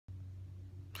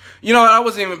You know what? I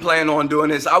wasn't even planning on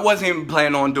doing this. I wasn't even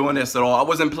planning on doing this at all. I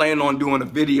wasn't planning on doing a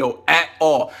video at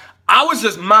all. I was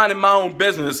just minding my own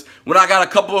business when I got a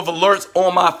couple of alerts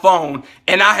on my phone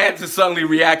and I had to suddenly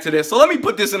react to this. So let me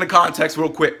put this into context real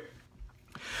quick.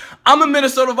 I'm a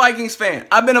Minnesota Vikings fan.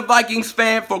 I've been a Vikings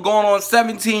fan for going on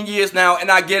 17 years now, and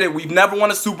I get it. We've never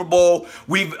won a Super Bowl.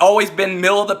 We've always been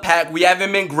middle of the pack. We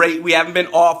haven't been great. We haven't been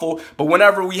awful. But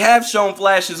whenever we have shown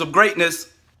flashes of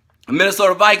greatness, the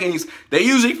Minnesota Vikings, they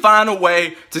usually find a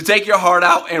way to take your heart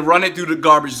out and run it through the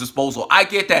garbage disposal. I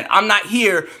get that. I'm not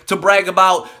here to brag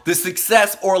about the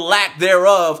success or lack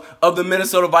thereof of the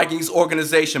Minnesota Vikings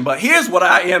organization. But here's what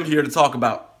I am here to talk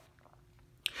about.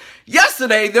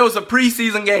 Yesterday, there was a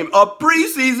preseason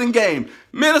game.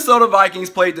 Minnesota Vikings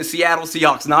played the Seattle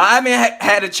Seahawks. Now, I haven't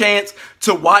had a chance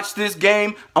to watch this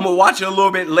game. I'm going to watch it a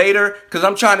little bit later because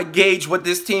I'm trying to gauge what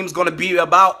this team's going to be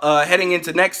about heading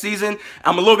into next season.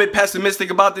 I'm a little bit pessimistic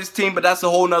about this team, but that's a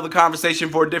whole nother conversation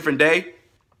for a different day.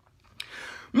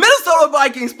 Minnesota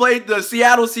Vikings played the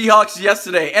Seattle Seahawks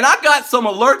yesterday, and I got some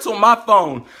alerts on my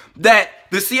phone that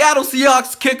the Seattle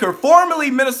Seahawks kicker, formerly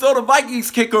Minnesota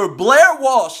Vikings kicker Blair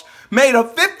Walsh, made a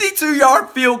 52-yard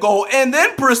field goal and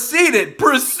then proceeded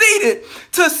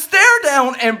to stare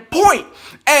down and point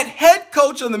at head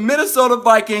coach of the Minnesota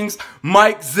Vikings,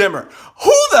 Mike Zimmer.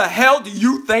 Who the hell do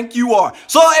you think you are?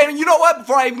 So, and you know what?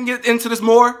 Before I even get into this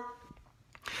more,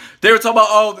 they were talking about,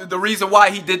 oh, the reason why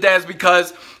he did that is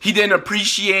because he didn't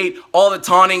appreciate all the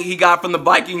taunting he got from the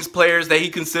Vikings players that he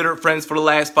considered friends for the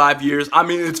last 5 years. I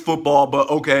mean, it's football, but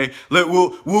okay,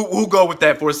 we'll go with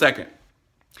that for a second.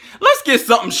 Let's get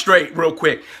something straight real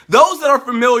quick. Those that are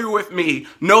familiar with me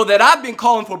know that I've been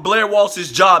calling for Blair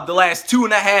Walsh's job the last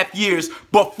 2.5 years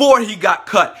before he got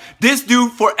cut. This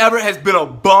dude forever has been a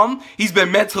bum. He's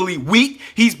been mentally weak.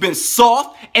 He's been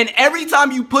soft. And every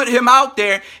time you put him out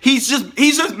there, he's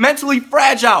just mentally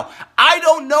fragile. I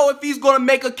don't know if he's going to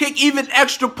make a kick, even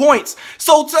extra points.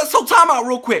 So time out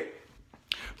real quick.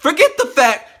 Forget the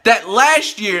fact that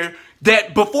last year,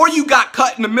 that before you got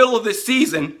cut in the middle of the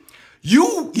season,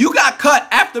 you got cut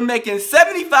after making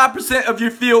 75% of your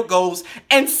field goals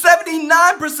and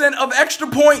 79% of extra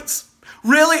points.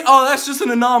 Really? Oh, that's just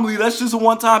an anomaly. That's just a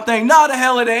one-time thing. No, the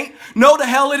hell it ain't. No, the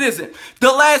hell it isn't.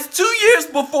 The last 2 years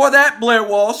before that, Blair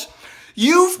Walsh,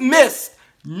 you've missed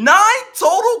 9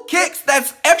 total kicks.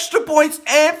 That's extra points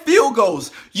and field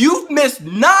goals. You've missed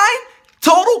 9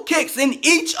 total kicks in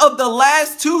each of the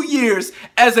last 2 years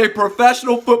as a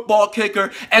professional football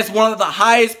kicker, as one of the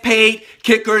highest paid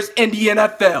kickers in the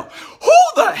NFL. Who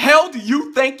the hell do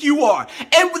you think you are?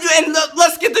 And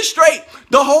let's get this straight.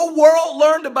 The whole world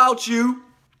learned about you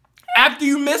after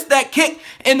you missed that kick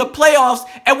in the playoffs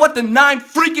at the 9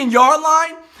 freaking yard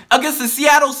line against the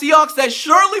Seattle Seahawks that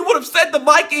surely would have sent the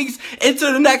Vikings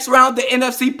into the next round of the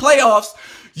NFC playoffs.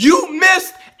 You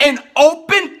missed an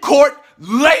open court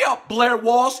layup, Blair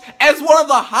Walsh, as one of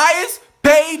the highest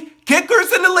paid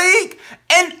kickers in the league.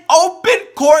 An open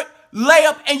court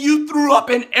layup, and you threw up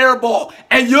an air ball,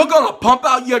 and you're going to pump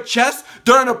out your chest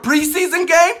during a preseason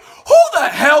game? Who the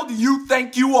hell do you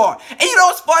think you are? And you know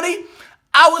what's funny?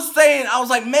 I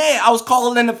was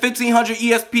calling in the 1500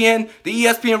 ESPN, the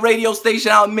ESPN radio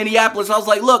station out in Minneapolis. I was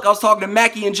like, look, I was talking to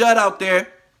Mackie and Judd out there.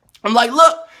 I'm like,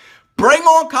 look, bring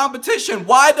on competition.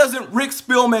 Why doesn't Rick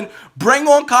Spielman bring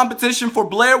on competition for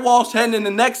Blair Walsh heading in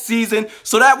the next season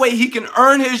so that way he can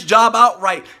earn his job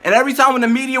outright? And every time when the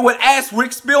media would ask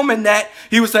Rick Spielman that,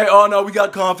 he would say, oh no, we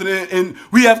have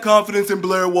confidence in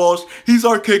Blair Walsh. He's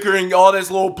our kicker, and all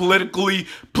this little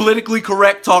politically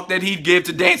correct talk that he'd give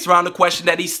to dance around the question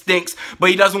that he stinks, but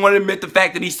he doesn't want to admit the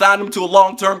fact that he signed him to a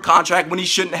long-term contract when he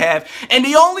shouldn't have. And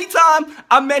the only time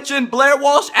I mentioned Blair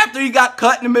Walsh after he got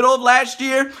cut in the middle of last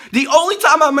year, the only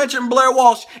time I mention Blair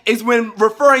Walsh is when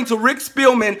referring to Rick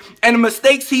Spielman and the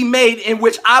mistakes he made, in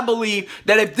which I believe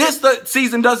that if this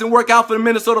season doesn't work out for the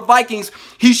Minnesota Vikings,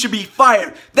 he should be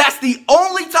fired. That's the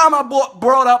only time I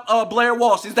brought up Blair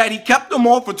Walsh, is that he kept him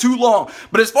on for too long.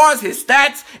 But as far as his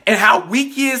stats and how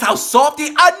weak he is, how soft he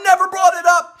is, I never brought it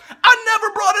up.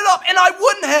 And I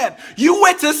wouldn't have. You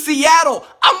went to Seattle.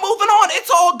 I'm moving on. It's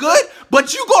all good.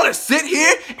 But you gonna sit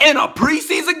here in a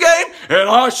preseason game and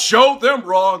I showed them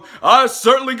wrong. I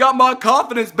certainly got my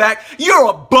confidence back. You're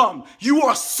a bum. You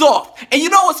are soft. And you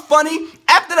know what's funny?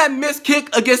 After that missed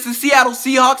kick against the Seattle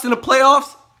Seahawks in the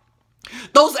playoffs,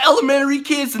 Those elementary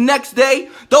kids the next day,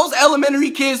 those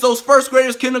elementary kids, those first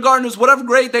graders, kindergartners, whatever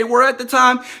grade they were at the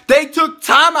time, they took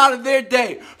time out of their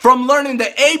day from learning the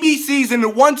ABCs and the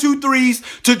 1, 2,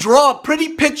 3s to draw pretty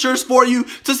pictures for you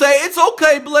to say, it's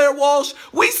okay, Blair Walsh,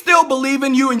 we still believe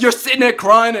in you, and you're sitting there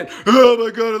crying and, oh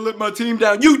my God, I let my team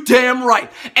down. You damn right.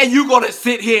 And you gonna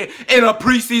sit here in a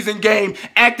preseason game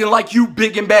acting like you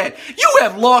big and bad. You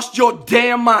have lost your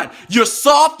damn mind. You're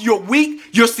soft, you're weak,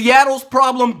 you're Seattle's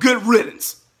problem, good riddance.